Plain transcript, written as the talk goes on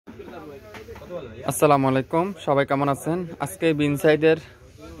আসসালামু আলাইকুম, সবাই কেমন আছেন? আজকে বিন সাইদের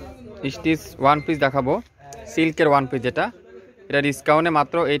স্টিচ ওয়ান পিস দেখাবো, সিল্কের ওয়ান পিস। এটা ডিসকাউন্টে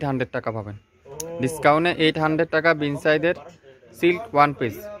মাত্র 800 টাকা পাবেন। ডিসকাউন্টে 800 টাকা বিন সাইদের সিল্ক ওয়ান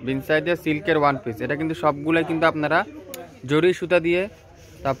পিস, বিন সাইদের সিল্কের ওয়ান পিস। এটা কিন্তু সবগুলোই কিন্তু আপনারা জরি সুতা দিয়ে,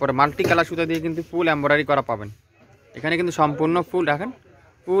 তারপরে মাল্টি কালার সুতা দিয়ে কিন্তু ফুল এমব্রয়ডারি করা পাবেন। এখানে কিন্তু সম্পূর্ণ ফুল দেখেন,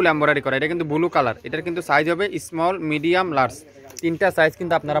 ফুল এমব্রয়ডারি করা। এটা কিন্তু ব্লু কালার। এটার কিন্তু সাইজ হবে স্মল, মিডিয়াম, লার্জ, তিনটা সাইজ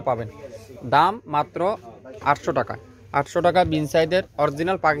কিন্তু আপনারা পাবেন। দাম মাত্র 800 টাকা। 800 টাকা বিন সাইদের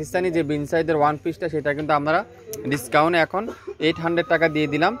অরিজিনাল পাকিস্তানি যে বিন সাইদের ওয়ান পিসটা, সেটা কিন্তু আমরা ডিসকাউন্টে এখন 800 টাকা দিয়ে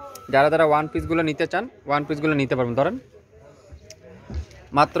দিলাম। যারা যারা ওয়ান পিসগুলো নিতে চান, ওয়ান পিসগুলো নিতে পারবেন। ধরেন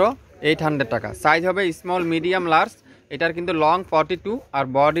মাত্র 800 টাকা। সাইজ হবে স্মল, মিডিয়াম, লার্জ। এটার কিন্তু লং 42 আর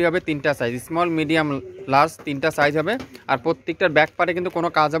বডি হবে তিনটা সাইজ, স্মল, মিডিয়াম, লার্জ, তিনটা সাইজ হবে। আর প্রত্যেকটার ব্যাক পার্টে কিন্তু কোনো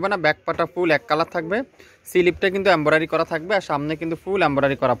কাজ হবে না, ব্যাক পার্টটা ফুল এক কালার থাকবে। স্লিপটা কিন্তু এমব্রয়ডারি করা থাকবে, আর সামনে কিন্তু ফুল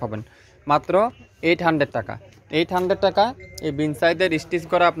এমব্রয়ডারি করা পাবেন। মাত্র 800 টাকা। 800 টাকা এই বিন সাইদের স্টিচ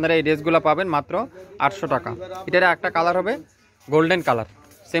করা আপনারা এই ড্রেসগুলো পাবেন মাত্র 800 টাকা। এটার একটা কালার হবে গোল্ডেন কালার,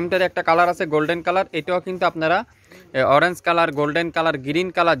 সেমটার একটা কালার আছে গোল্ডেন কালার। এটাও কিন্তু আপনারা orange colour, golden colour, green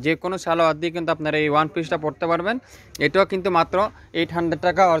colour, যে কোনো সালোয়ার দিয়ে কিন্তু আপনারা এই ওয়ান পিসটা পরতে পারবেন। এটাও কিন্তু মাত্র 800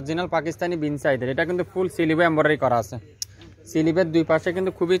 টাকা, অরিজিনাল পাকিস্তানি বিন সাইদের। এটা কিন্তু ফুল স্লিভে এমব্রয়ডারি করা আছে, স্লিভের দুই পাশে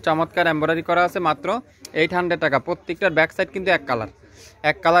কিন্তু খুবই চমৎকার এমব্রয়ডারি করা আছে। মাত্র 800 টাকা। প্রত্যেকটার ব্যাক সাইড কিন্তু এক কালার,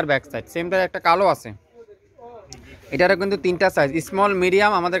 এক কালার ব্যাক সাইড। সেমটার একটা কালো আছে। এটারও কিন্তু তিনটা সাইজ, স্মল,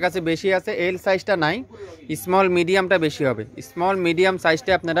 মিডিয়াম আমাদের কাছে বেশি আছে। এল সাইজটা নাই, স্মল মিডিয়ামটা বেশি হবে। স্মল মিডিয়াম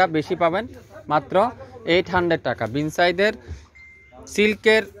সাইজটা আপনারা বেশি পাবেন। মাত্র 800 টাকা। বিন সাইদের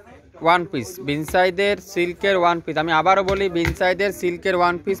সিল্কের ওয়ান পিস, বিন সাইদের সিল্কের ওয়ান পিস। আমি আবারও বলি, বিন সাইদের সিল্কের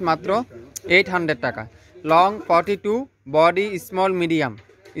ওয়ান পিস মাত্র 800 টাকা। Long 42, body small, medium.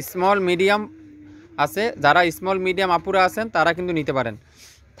 Small medium আছে, যারা স্মল মিডিয়াম আপুরা আছেন তারা কিন্তু নিতে পারেন।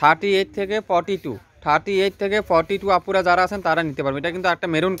 38 থেকে 42, 38 থেকে 42 আপুরা যারা আছেন তারা নিতে পারবেন। এটা কিন্তু একটা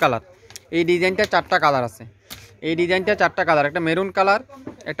মেরুন কালার। এই ডিজাইনটা চারটা কালার আছে, এই ডিজাইনটা চারটা কালার, একটা মেরুন কালার,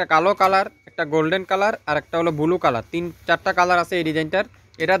 একটা কালো কালার, একটা গোল্ডেন কালার, আর একটা হলো ব্লু কালার। চারটা কালার আছে এই ডিজাইনটার।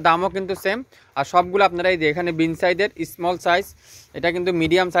 এটার দামও কিন্তু সেম। আর সবগুলো আপনারা এই যে এখানে বিন সাইজের স্মল সাইজ, এটা কিন্তু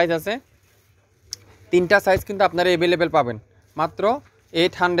মিডিয়াম সাইজ আছে, তিনটা সাইজ কিন্তু আপনারা অ্যাভেলেবেল পাবেন। মাত্র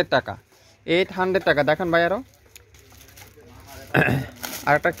 800 টাকা। 800 টাকা। দেখেন ভাই,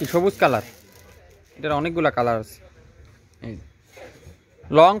 আর একটা কি সবুজ কালার, এটার অনেকগুলো কালার আছে।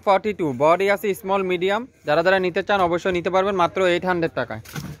 লং 42, বডি আছে স্মল, মিডিয়াম। যারা যারা নিতে চান অবশ্যই নিতে পারবেন মাত্র 800 টাকায়।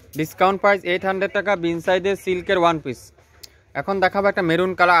 ডিসকাউন্ট প্রাইস 800 টাকা বিন সাইজের সিল্কের ওয়ান পিস। এখন দেখাবো একটা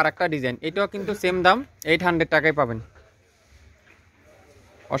মেরুন কালার, আর একটা ডিজাইন। এটাও কিন্তু সেম দাম, 800 টাকায় পাবেন।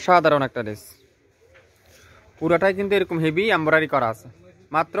 অসাধারণ একটা ড্রেস, পুরোটাই কিন্তু এরকম হেভি এমব্রয়ডারি করা আছে।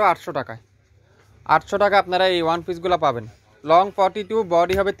 মাত্র 800 টাকায়। 800 টাকা আপনারা এই ওয়ান পিসগুলো পাবেন। লং 42,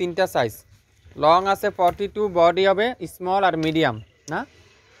 বডি হবে তিনটা সাইজ। লং আছে 42, বডি হবে স্মল আর মিডিয়াম, না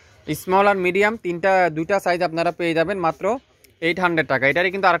স্মল আর মিডিয়াম, দুইটা সাইজ আপনারা পেয়ে যাবেন মাত্র 800 টাকা।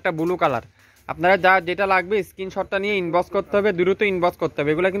 এটারই কিন্তু আরেকটা ব্লু কালার। আপনারা যেটা লাগবে স্ক্রিনশটটা নিয়ে ইনবক্স করতে হবে, দ্রুত ইনবক্স করতে হবে।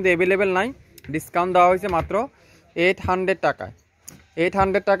 এগুলো কিন্তু অ্যাভেলেবেল নাই, ডিসকাউন্ট দেওয়া হয়েছে মাত্র 800 টাকায়।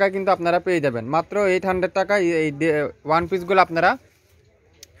 800 টাকায় কিন্তু আপনারা পেয়ে যাবেন মাত্র 800 টাকায়। এই ওয়ান পিসগুলো আপনারা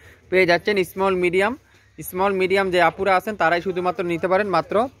পেয়ে যাচ্ছেন স্মল, মিডিয়াম। স্মল মিডিয়াম যে আপুরা আছেন তারাই শুধুমাত্র নিতে পারেন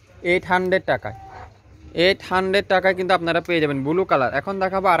মাত্র 800 টাকায়। 800 টাকায় কিন্তু আপনারা পেয়ে যাবেন ব্লু কালার। এখন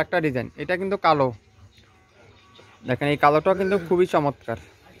দেখাবো আরেকটা ডিজাইন। এটা কিন্তু কালো, দেখেন এই কালোটাও কিন্তু খুবই চমৎকার,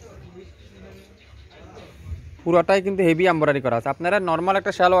 পুরোটাই কিন্তু হেভি এমব্রয়ডারি করা আছে। আপনারা নর্মাল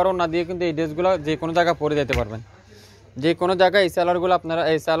একটা সালোয়ার ওড়না দিয়ে কিন্তু এই ড্রেসগুলো যে কোনো জায়গায় পরে যেতে পারবেন। যে কোনো জায়গায় এই সালোয়ারগুলো আপনারা,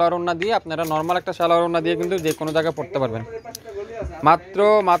 এই সালোয়ার ওড়না দিয়ে আপনারা নর্মাল একটা সালোয়ার ওড়না দিয়ে কিন্তু যে কোনো জায়গায় পরতে পারবেন মাত্র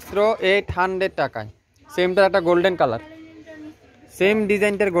 800 টাকায়। সেমটার একটা golden colour, same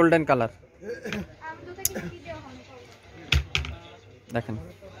ডিজাইনটার golden colour. দেখেন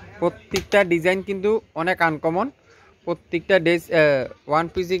প্রত্যেকটা ডিজাইন কিন্তু অনেক আনকমন, প্রত্যেকটা ড্রেস ওয়ান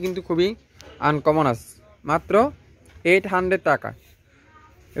পিসই কিন্তু খুবই আনকমন আছে। মাত্র 800 টাকা।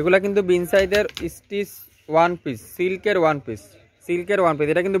 এগুলা কিন্তু বিন সাইদের স্টিচ ওয়ান পিস, সিল্কের ওয়ান পিস, সিল্কের ওয়ান পিস।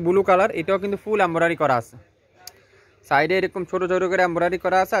 এটা কিন্তু ব্লু কালার। এটাও কিন্তু ফুল এমব্রয়ডারি করা আছে, সাইডে এরকম ছোট ছোট করে এমব্রয়ডারি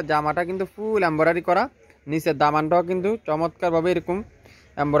করা আছে। আর জামাটা কিন্তু ফুল এমব্রয়ডারি করা, নিচের দামানটাও কিন্তু চমৎকারভাবে এরকম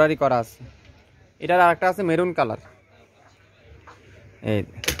এমব্রয়ডারি করা আছে। এটার আরেকটা আছে মেরুন কালার। এই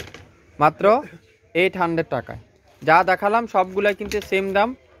মাত্র 800 টাকায়। যা দেখালাম সবগুলাই কিন্তু সেম দাম।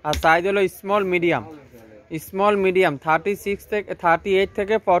 আর সাইজ হলো স্মল, মিডিয়াম। স্মল মিডিয়াম 38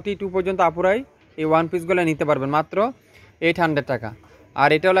 থেকে 42 পর্যন্ত আপুরাই এই ওয়ান পিসগুলো নিতে পারবেন মাত্র 800 টাকা। আর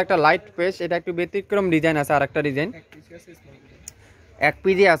এটা হলো একটা লাইট পেস, এটা একটু ব্যতিক্রম ডিজাইন আছে। আর একটা ডিজাইন এক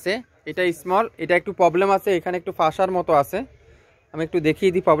পিজি আছে, এটা স্মল, এটা একটু প্রবলেম আছে, এখানে একটু ফাঁসার মতো আছে। আমি একটু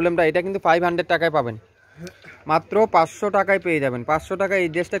দেখিয়ে দিই প্রবলেমটা। এটা কিন্তু 500 টাকায় পাবেন, মাত্র 500 টাকায় পেয়ে যাবেন। 500 টাকায় এই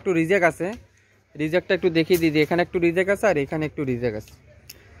ড্রেসটা একটু রিজেক্ট আছে, রিজেক্টটা একটু দেখিয়ে দিই। এখানে একটু রিজেক্ট আছে আর এখানে একটু রিজেক্ট আছে।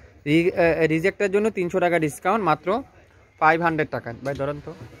 রিজেক্টের জন্য 300 টাকা ডিসকাউন্ট, মাত্র 500 টাকা। ভাই ধরেন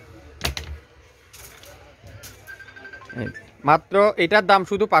তো, মাত্র এটার দাম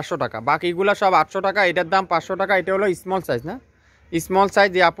শুধু 500 টাকা, বাকিগুলো সব 800 টাকা, এটার দাম 500 টাকা। এটা হলো স্মল সাইজ না, স্মল সাইজ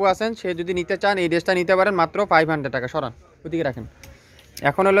যে আপু আছেন সে যদি নিতে চান এই ড্রেসটা নিতে পারেন মাত্র 500 টাকা। সরান ওদিকে রাখেন।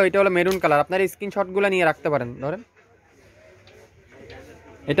 এখন হলো এটা হলো মেরুন কালার, আপনার স্ক্রিনশটগুলো নিয়ে রাখতে পারেন। ধরেন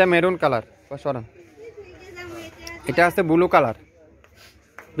এটা মেরুন কালার, সরান। এটা আছে ব্লু কালার,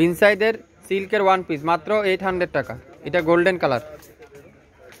 বিনসাইডের সিল্কের ওয়ান পিস, মাত্র 800 টাকা। এটা গোল্ডেন কালার,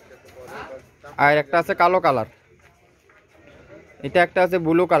 আর একটা আছে কালো কালার, এটা একটা আছে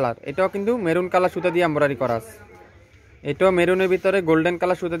ব্লু কালার। এটাও কিন্তু মেরুন কালার সুতা দিয়ে এমব্রয়ডারি করা আছে। এটাও মেরুনের ভিতরে গোল্ডেন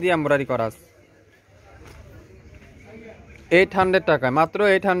কালার সুতা দিয়ে এমব্রয়ডারি করা আছে। 800 টাকা, মাত্র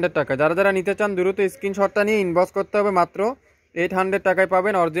 800 টাকা। যারা যারা নিতে চান দ্রুত স্ক্রিনশটটা নিয়ে ইনবক্স করতে হবে। মাত্র 800 টাকায়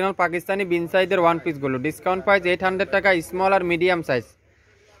পাবেন অরিজিনাল পাকিস্তানি বিন সাইজের ওয়ান পিসগুলো। ডিসকাউন্ট প্রাইস 800 টাকা। স্মল আর মিডিয়াম সাইজ,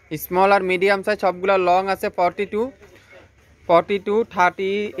 স্মল আর মিডিয়াম সাইজ সবগুলো লং আছে 42,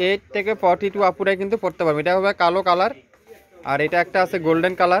 38 থেকে 42 আপুরাই কিন্তু পড়তে পারবে। এটা হবে কালো কালার, আর এটা একটা আছে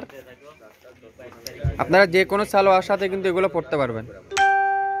গোল্ডেন কালার। আপনারা যে কোনো সালোয়ার সাথে কিন্তু এগুলো পড়তে পারবেন।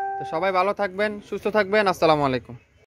 তো সবাই ভালো থাকবেন, সুস্থ থাকবেন। আসসালামু আলাইকুম।